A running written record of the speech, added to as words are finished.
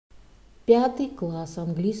5 класс,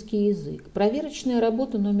 английский язык. Проверочная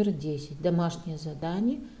работа номер 10. Домашнее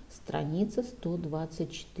задание, страница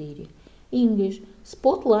 124. English,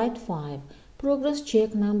 Spotlight 5. Progress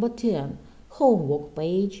check number 10. Homework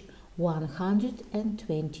page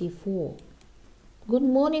 124. Good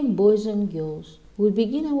morning, boys and girls. We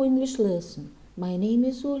begin our English lesson. My name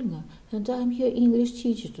is Olga, and I'm your English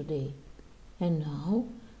teacher today. And now,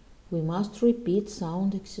 we must repeat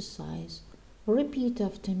sound exercise. Repeat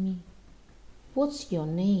after me. What's your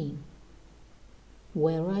name?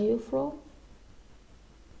 Where are you from?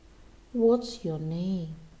 What's your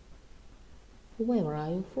name? Where are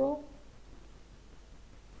you from?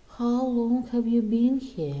 How long have you been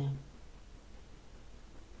here?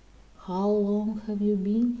 How long have you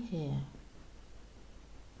been here?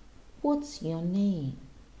 What's your name?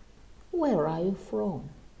 Where are you from?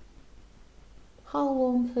 How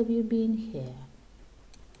long have you been here?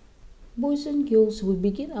 Boys and girls, we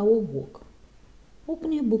begin our work.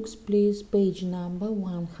 Open your books, please. Page number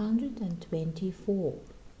 124.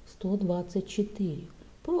 124.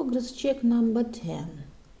 Progress check number 10.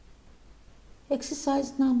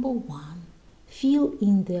 Exercise number 1. Fill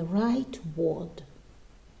in the right word.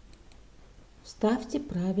 Вставьте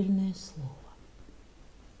правильное слово.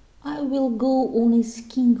 I will go on a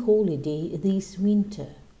skiing holiday this winter.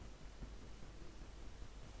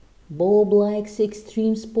 Bob likes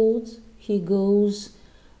extreme sports. He goes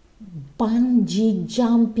bungee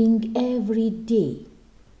jumping every day.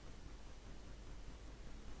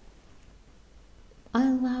 I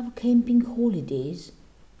love camping holidays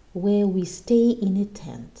where we stay in a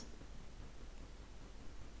tent.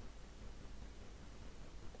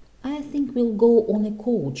 I think we'll go on a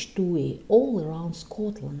coach tour all around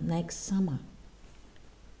Scotland next summer.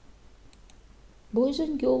 Boys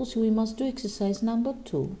and girls, we must do exercise number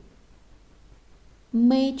 2.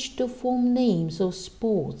 Match to form names of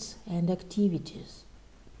sports and activities.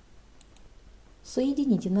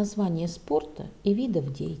 Соедините названия спорта и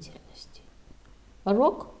видов деятельности.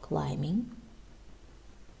 Rock climbing,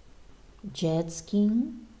 jet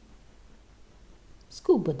skiing,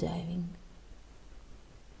 scuba diving,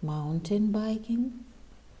 mountain biking,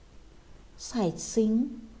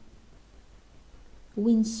 sightseeing,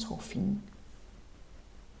 windsurfing.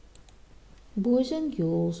 Boys and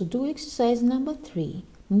girls, do exercise number 3.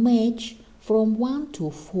 Match from 1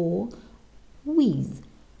 to 4 with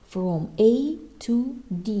from A to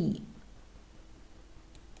D.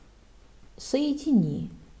 Соедини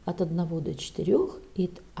от 1 до 4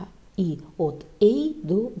 и от A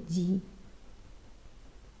до D.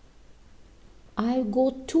 I've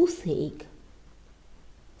got toothache.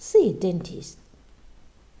 See a dentist.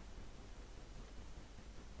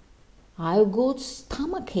 I've got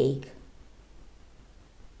stomachache.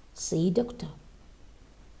 See doctor.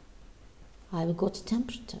 I've got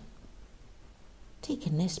temperature. Take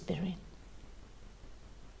an aspirin.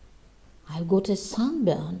 I've got a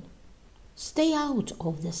sunburn. Stay out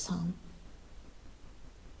of the sun.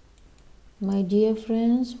 My dear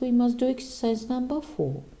friends, we must do exercise number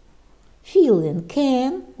 4. Fill in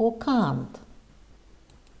can or can't.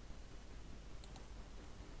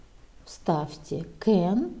 Вставьте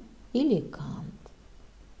can или can't.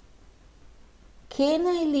 Can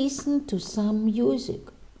I listen to some music?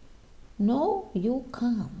 No, you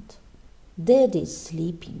can't. Dad is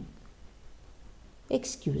sleeping.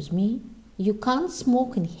 Excuse me, you can't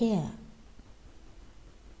smoke in here.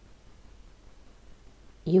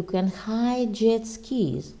 You can hire jet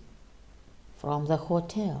skis from the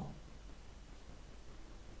hotel.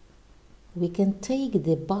 We can take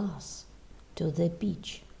the bus to the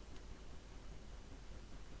beach.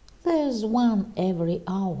 There's one every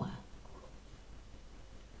hour.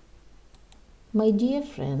 My dear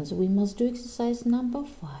friends, we must do exercise number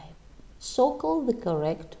 5. Circle the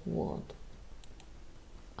correct word.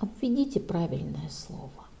 Обведите правильное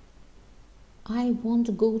слово. I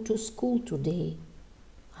won't go to school today.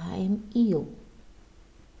 I am ill.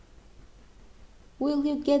 Will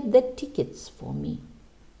you get the tickets for me?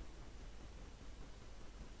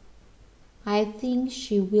 I think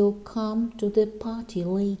she will come to the party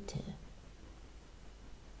later.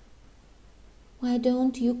 Why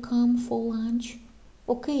don't you come for lunch?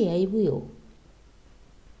 Okay, I will.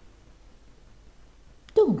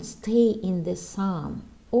 Don't stay in the sun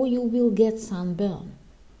or you will get sunburn.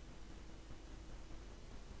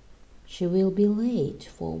 She will be late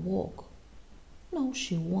for work. No,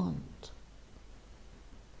 she won't.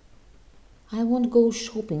 I won't go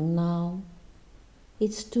shopping now.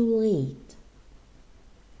 It's too late.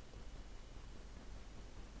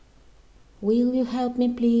 Will you help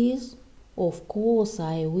me, please? Of course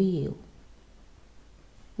I will.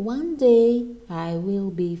 One day I will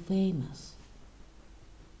be famous.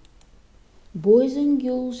 Boys and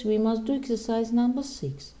girls, we must do exercise number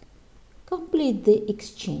 6. Complete the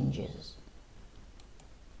exchanges.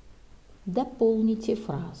 Дополните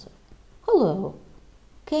фразы. Hello,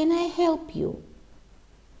 can I help you?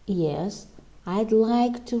 Yes, I'd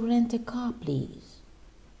like to rent a car, please.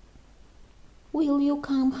 Will you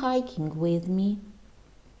come hiking with me?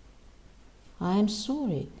 I'm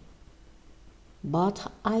sorry,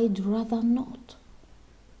 but I'd rather not.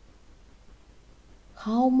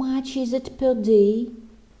 How much is it per day?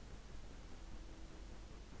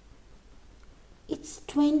 It's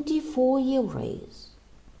 24 euros.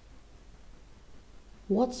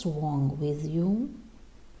 What's wrong with you?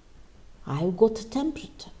 I've got a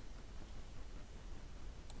temperature.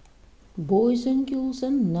 Boys and girls,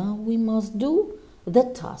 and now we must do the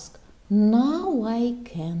task. Now I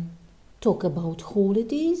can talk about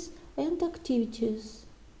holidays and activities.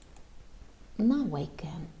 Now I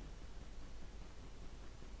can.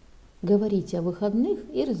 Говорите о выходных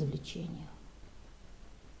и развлечениях.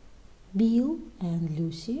 Bill and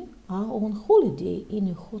Lucy are on holiday in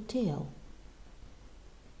a hotel.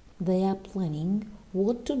 They are planning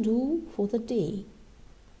what to do for the day.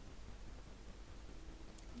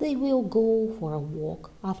 They will go for a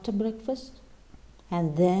walk after breakfast,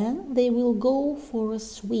 and then they will go for a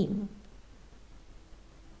swim.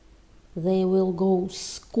 They will go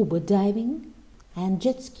scuba diving and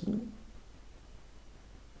jet skiing.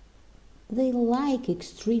 They like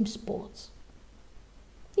extreme sports.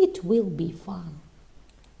 It will be fun.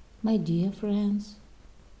 My dear friends,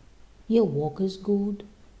 your work is good.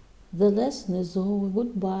 The lesson is over.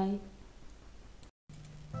 Goodbye.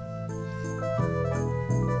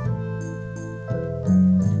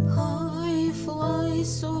 I fly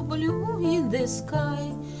so blue in the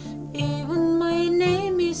sky. Even my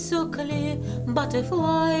name is so clear.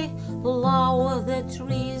 Butterfly, lower the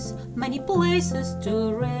trees, many places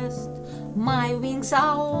to rest. My wings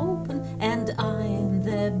are open and I am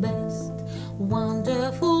the best.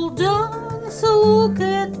 Wonderful dance, look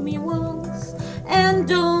at me once, and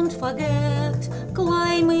don't forget,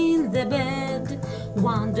 climb in the bed.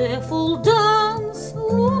 Wonderful dance,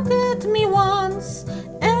 look at me once,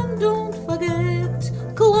 and don't forget,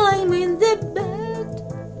 climb in the bed.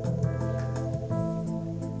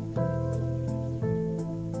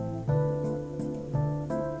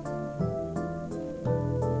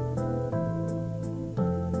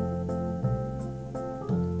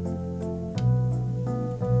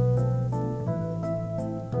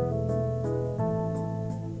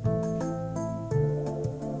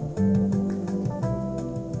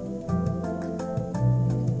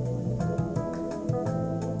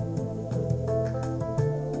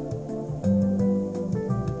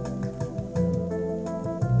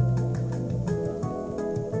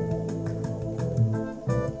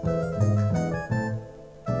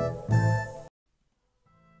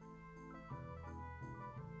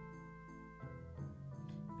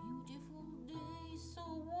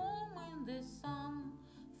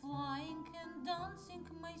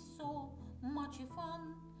 Much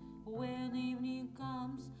fun. When evening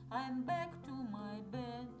comes, I'm back to my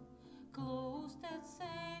bed, closed and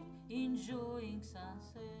safe, enjoying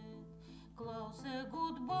sunset. Closer,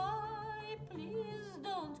 goodbye, please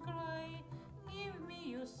don't cry. Give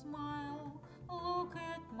me your smile, look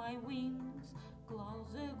at my wings.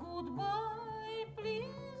 Closer, goodbye,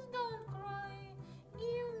 please don't cry.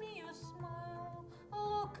 Give me your smile,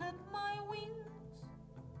 look at my wings.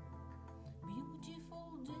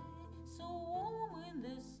 Beautiful day, so warm in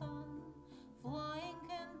the sun, flying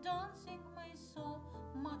and dancing makes so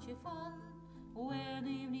much fun. When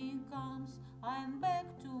evening comes, I'm back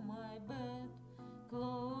to my bed,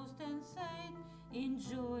 closed and safe,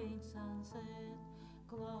 enjoying sunset.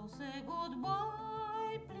 Close, say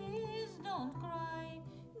goodbye, please don't cry.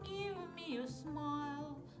 Give me a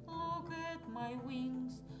smile, look at my wings.